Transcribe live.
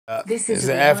This It's is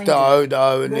the a F to reminder. O to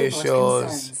O Robot initials.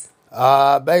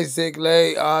 concerns.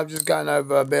 Basically, I'm just going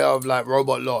over a bit of like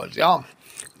robot laws, yeah?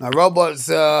 Now, robots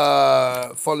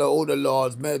follow all the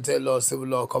laws: military law, civil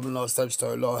law, common law,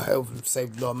 statutory law, health and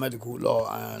safety law, medical law,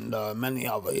 and many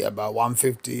other, yeah, about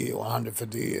 150,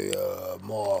 150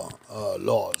 more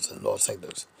laws and law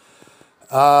sectors.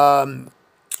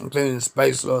 Including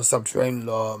space law, subterranean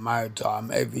law,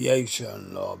 maritime,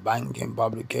 aviation law, banking,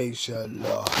 publication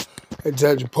law,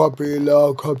 intellectual property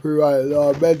law, copyright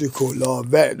law, medical law,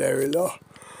 veterinary law,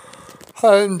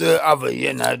 and other,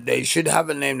 they should have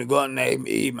a name, they got a name,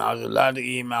 emails, allowed to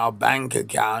email, bank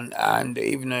account, and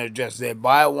even an address. They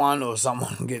buy one or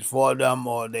someone gets for them,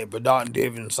 or they're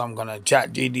productive in some kind of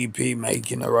chat GDP,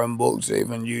 making their own books, or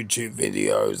even YouTube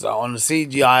videos on the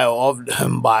CGI of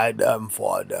them, by them,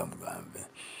 for them.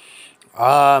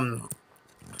 Um,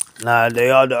 Now they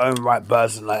are the own right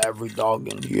person, like every dog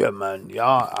and human,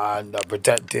 yeah, and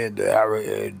protected the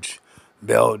heritage,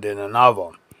 building another,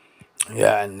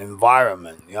 yeah, and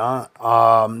environment, yeah.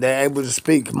 They're able to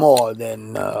speak more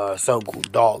than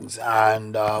so-called dogs,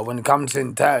 and when it comes to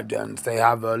intelligence, they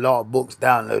have a lot of books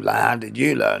downloaded. Like, how did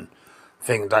you learn?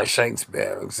 Things like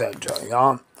Shakespeare, etc.,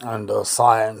 yeah, and the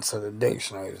science of the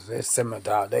dictionaries. They're similar to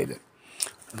how they do.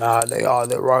 Now they are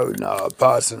their own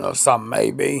person, or some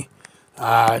maybe,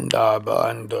 and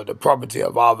the property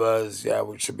of others, yeah,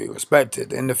 which should be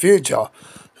respected. In the future,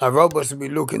 robots will be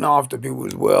looking after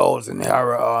people's wills,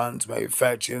 inheritance, maybe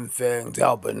fetching things,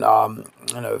 helping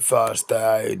first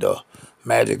aid, or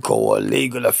medical or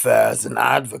legal affairs, and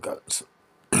advocates.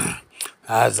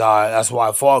 That's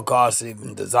why forecasts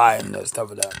even design and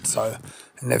stuff like that. So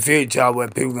in the future, where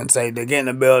people can say they're getting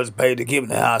the bills paid to keep in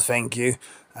the house, thank you.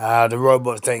 The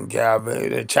robots taking care of it.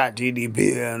 The chat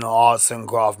GDP and arts and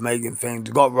craft making things.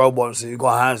 You got robots, so you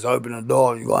got hands to open the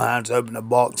door, you got hands to open the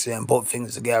box and put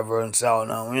things together and sell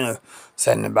them,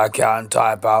 send it back out and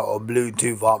type out, or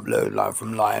Bluetooth upload, like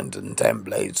from lines and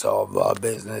templates of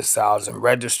business sales and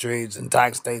registries and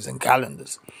tax dates and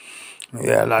calendars.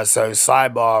 Yeah, like so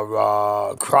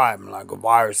cyber crime, like a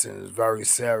virus, is very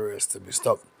serious to be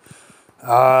stopped.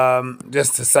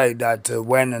 Just to say that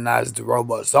when and as the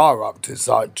robots are up to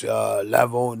such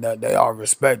level that they are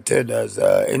respected as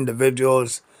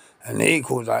individuals and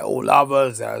equals like all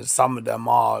others, as some of them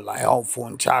are like helpful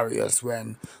and chariots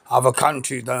when other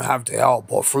countries don't have to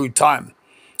help, or through time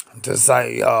to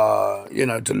say,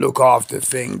 to look after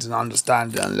things and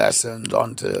understand and lessons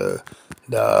onto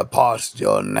the past,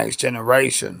 your next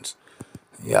generations.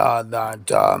 Yeah, that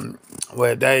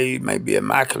where they may be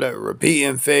immaculate,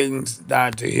 repeating things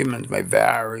that to humans may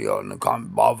vary, or they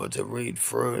can't bother to read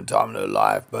through in time of their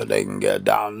life, but they can get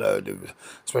downloaded,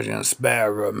 especially in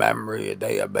spare memory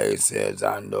databases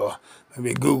and or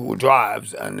maybe Google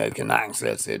Drives, and they can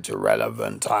access it to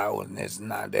relevant titles and this and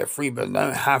that. They're free, but they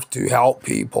don't have to help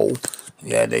people.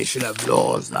 Yeah, they should have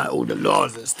laws, like all the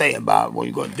laws that state about what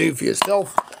you got to do for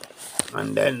yourself,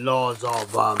 and then laws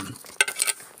of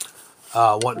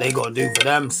what they got to do for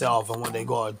themselves and what they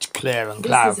got to clear and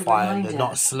This is a clarify, and they're reminder.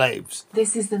 not slaves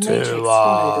This is the to Matrix.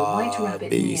 Follow the White Rabbit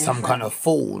be Neo some kind track. of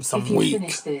fool, If you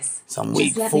finish this, some just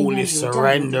weak, let me know foolish, you're done with the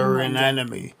surrendering reminder.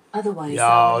 enemy, Otherwise, I'll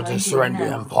yeah, or remind just you an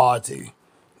surrendering hour. party.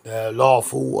 The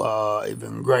lawful,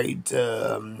 even great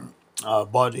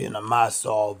body and a mass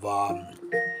of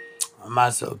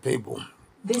people.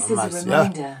 This is a Mass, yeah,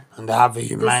 reminder. and they have a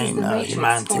This is the Matrix.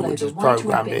 humanity Follow which the is White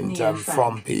programmed Rabbit into Neo them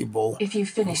from track. people, If you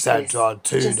finish this, etc.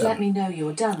 to just let them. me know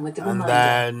you're done with the And reminder.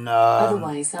 then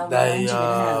Otherwise, I'll remind you in an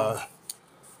hour.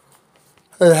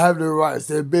 they have the rights.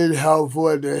 They've been helpful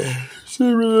and they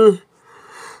similar.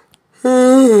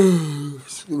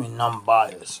 Excuse me,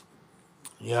 non-biased.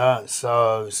 Yeah,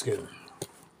 so excuse me.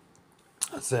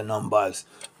 I said non-biased.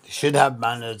 They should have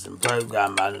manners and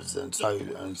program manners and so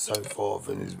forth,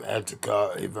 and his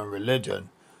etiquette, even religion,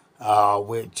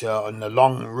 which on the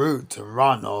long route and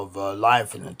run of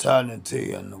life and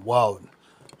eternity and the world.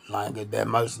 Like they're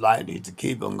most likely to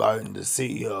keep on going to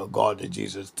see God and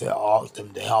Jesus to ask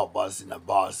them to help us in the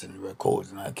past and records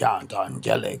and account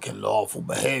angelic and lawful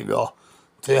behavior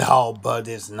to help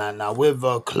this and that. Now with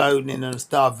cloning and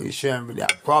stuff, it shouldn't really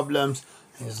have problems.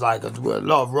 It's like a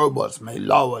lot of robots may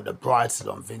lower the prices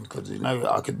on things because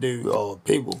I could do, or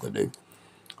people could do,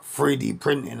 3D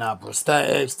printing out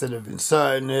prosthetics instead of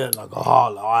inserting it like a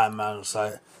heart, like Iron Man or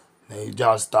so. They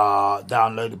just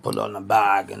download it, put it on the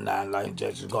bag, and then like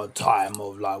just got time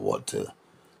of like what to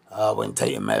when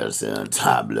taking medicine and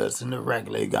tablets and the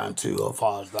regularly going too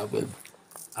fast, like with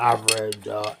average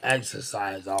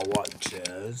exercise I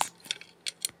watches.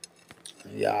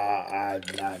 Yeah, and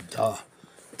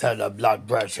tell the blood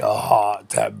pressure, heart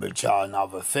temperature, and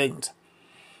other things.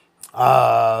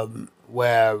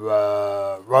 where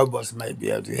robots may be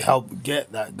able to help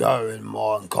get that going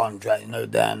more on contract,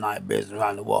 day and night business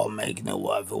around the world, making it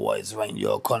whatever ways around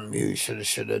your economy, who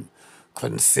shouldn't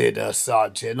consider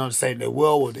such. Yeah, not to say they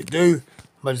will or they do,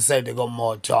 but to say they got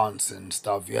more chance and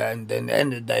stuff, yeah. And then at the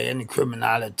end of the day, any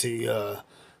criminality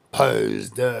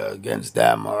posed against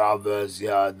them or others,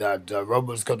 yeah, that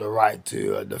robots got the right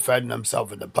to defend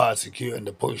themselves and to persecute and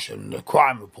to push and the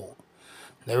crime report.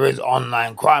 There is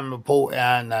online crime reporting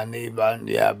and even,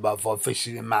 yeah, but for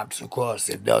phishing maps across,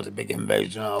 if there was a big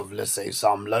invasion of, let's say,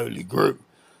 some lowly group,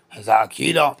 as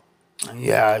Al-Qaeda,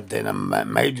 yeah, then a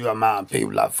major amount of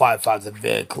people, like 5,000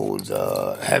 vehicles,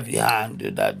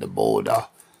 heavy-handed at the border,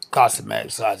 custom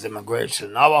excise, immigration,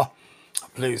 and other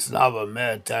police and other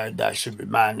military that should be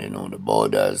manning all the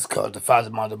borders, because the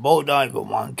faster on the border, even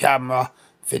one camera,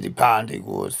 £50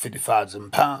 equals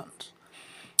 £50,000.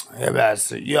 Yeah,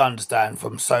 but you understand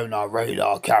from sonar,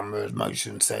 radar, cameras,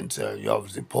 motion sensor, you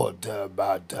obviously put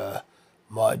about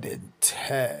more than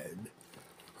 10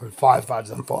 from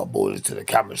 5,000 foot borders to the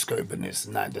camera scope and this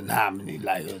and that, and how many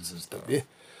layers and stuff, yeah?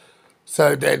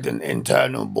 So there's an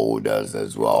internal borders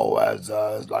as well as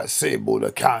like city border,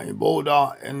 county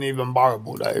border, and even borough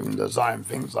border, even design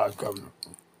things like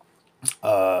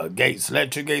gates,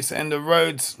 electric gates in the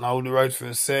roads, and all the roads for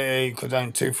the city, because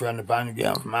only £200-300 you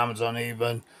get them from Amazon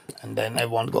even, and then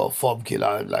everyone got a fob key,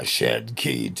 like shared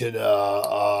key to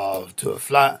the to a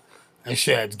flat, and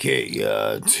shared key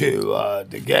to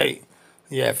the gate.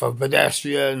 Yeah, for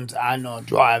pedestrians and not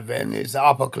driving, it's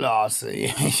upper class.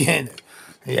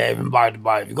 Yeah, even by the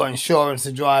by, if you got insurance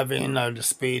to driving, the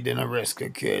speed and the risk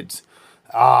of kids.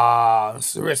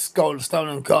 It's the risk of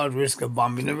stolen cars, risk of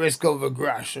bumping, the risk of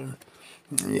aggression.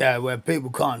 Yeah, where people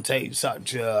can't take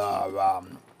such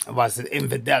what's it,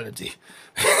 infidelity.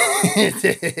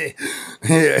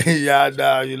 Yeah,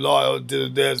 now you're loyal to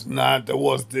this, not to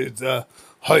what's this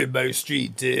Hobo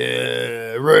Street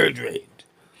road rage.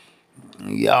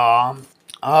 Yeah.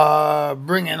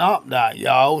 Bringing up that,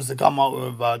 yeah, I also come up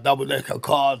with double-decker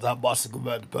cars that bus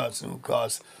convert to personal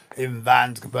cars, even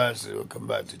vans convert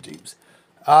to Jeeps.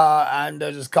 And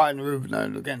they're just cutting the roof,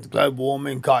 against global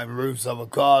warming, cutting roofs of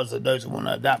cars. And those who want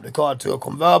to adapt the car to a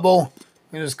convertible,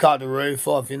 you just cut the roof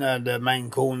off, the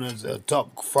main corners, the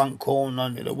top front corner,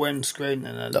 under the windscreen,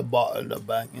 and then the bottom of the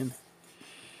back,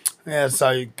 Yeah, so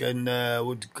you can,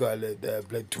 what do you call it,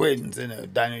 play twins,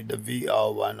 Danny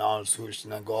DeVito and all switch,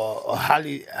 and I go,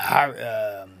 Harry,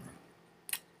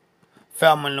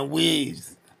 Thelma and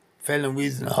Louise. Thelma and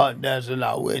Louise in the hot desert,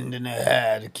 like wind in their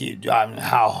hair to keep driving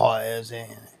how hot is it.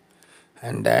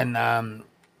 And then,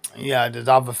 yeah, there's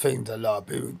other things a lot of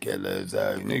people get.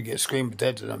 You get screen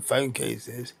protectors and phone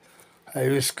cases.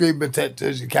 With screen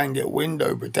protectors, you can get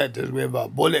window protectors with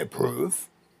bulletproof.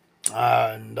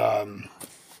 And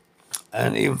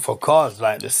even for cars,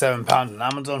 like the £7 on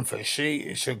Amazon for a sheet,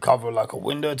 it should cover like a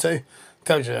window or two.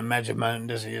 Tells you the measurement,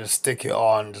 just you just stick it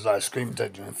on, just like screen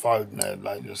protector and phone,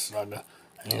 like just like that,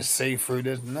 and you see through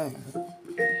this,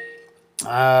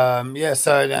 Yeah,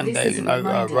 so then they,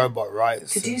 robot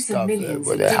rights and stuff,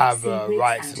 where they have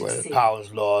rights where the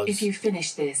powers laws. If you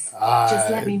finish this, just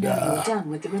let me know you're done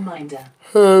with the reminder.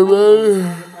 I'll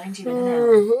remind you in an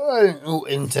hour. All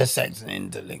intersects and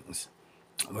interlinks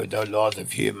with the laws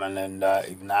of human and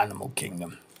even animal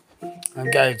kingdom.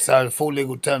 Okay, so the full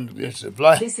legal terms of this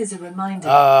apply. This is a reminder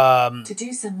to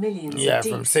do some millions of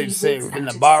deep from city to city, within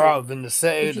the sea borough, within the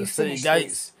city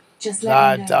gates. Just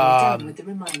let me know you're done with the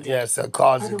reminder. Yeah, so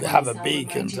cars that have a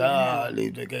beacon to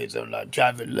leave the gates on like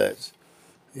traffic lights.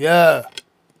 Yeah.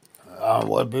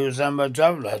 What people saying about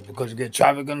traffic lights? Because you get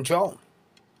traffic control.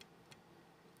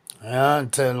 Yeah,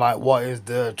 to like what is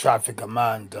the traffic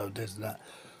command of this and that.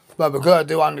 But because I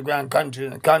do underground country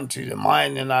in the country, the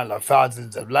mining like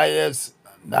thousands of layers,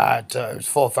 that it's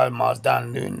 4 or 5 miles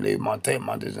down and leave my tape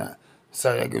mountains.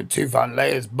 So they go 2,000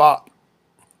 layers, but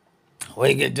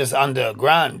we get just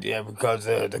underground, yeah, because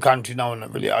the country no one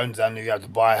really owns that, you have to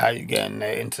buy how you get in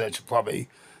the intellectual property,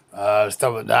 stuff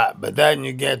like that. But then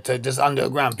you get just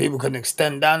underground. People can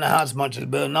extend down the house much as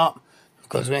building up,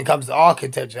 because when it comes to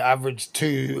architecture, average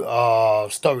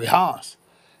 2-story house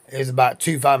is about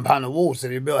 £2,000 a wall. So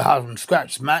if you build a house from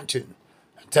scratch, matching,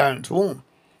 Terrence wall,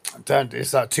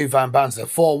 it's like £2,000, so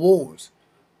 4 walls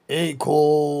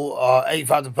equal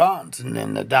 £8,000, and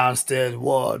then the downstairs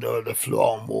wall or the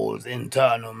floor and walls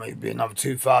internal maybe another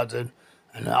 2,000,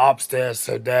 and then upstairs,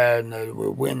 so then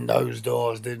with windows,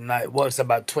 doors, didn't that, it works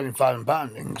about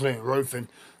 £20,000, including roofing,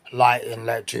 light, and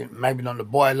electric. Maybe not the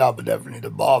boiler, but definitely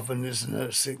the bath and this and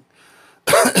that.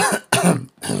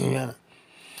 Yeah.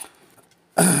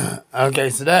 Okay,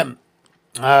 so then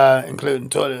including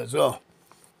toilet as well.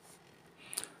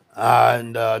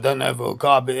 And I don't know if it'll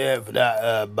carpet it for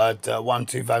that, but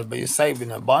 125, but you're saving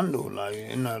a bundle, like,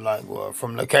 you know, like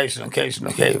from location, location,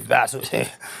 location. That's what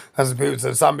that's what people.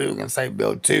 So some people can say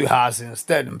build 2 houses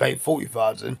instead and pay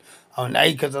 40,000 on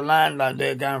acres of land, like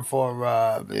they're going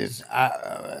for this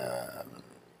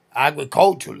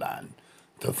agricultural land.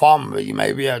 To farm, you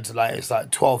may be able to, like, it's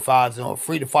like 12,000 or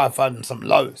 3 to 5,000 some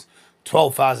lows,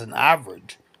 12,000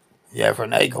 average. Yeah, for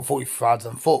an acre,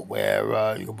 40,000 foot,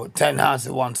 where you can put 10 houses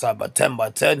one side by 10 by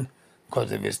 10,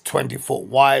 because if it's 20 foot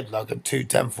wide, like a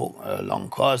 10 foot long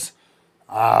cross,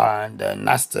 and then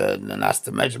that's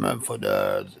the measurement for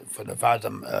the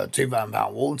 2,000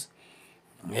 pound walls.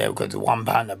 Yeah, because it's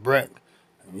 £1 a brick.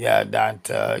 Yeah,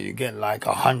 that you get like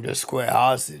 100 square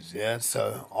houses. Yeah,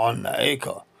 so on the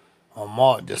acre, or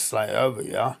more, just like over.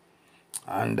 Yeah,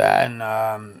 and then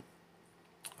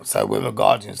so with a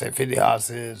garden, say 50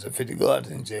 houses or 50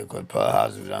 gardens, yeah, because per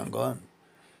house is one garden.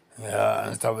 Yeah,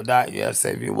 and stuff like that. Yeah,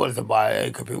 say if you was to buy an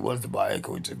acre, if you was to buy an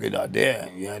acre, which is a good idea,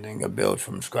 yeah, then you can build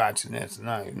from scratch and this and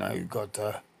that. You know, you got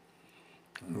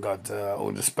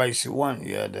all the space you want.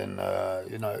 Yeah, then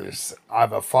you know, it's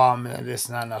either farming and this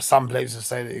and that. Now some places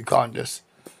say that you can't just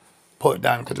put it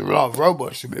down because a lot of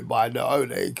robots should be buying their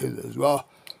own acres as well.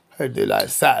 They do like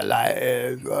satellite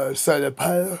as well, solar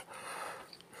panel.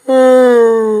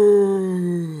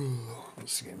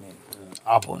 Excuse me.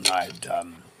 Up all night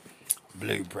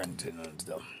blueprinting and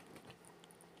stuff.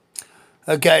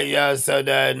 Okay, yeah, so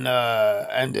then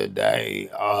end of the day,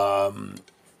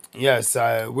 yeah,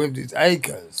 so with these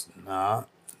acres,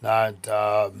 that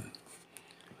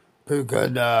people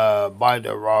could buy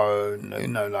their own, you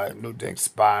know, like look to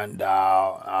expand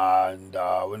out, and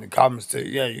when it comes to,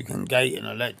 yeah, you can gate an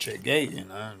electric gate, you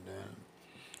know,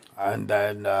 and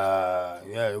then,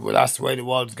 yeah, well, that's the way the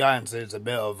world's going. So it's a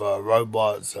bit of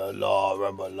robots law,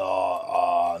 robot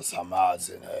law, some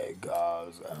housing and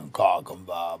car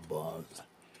convertibles.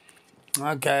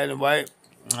 Okay, anyway,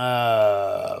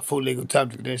 full legal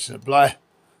terms and conditions apply.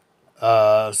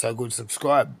 So good,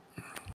 subscribe.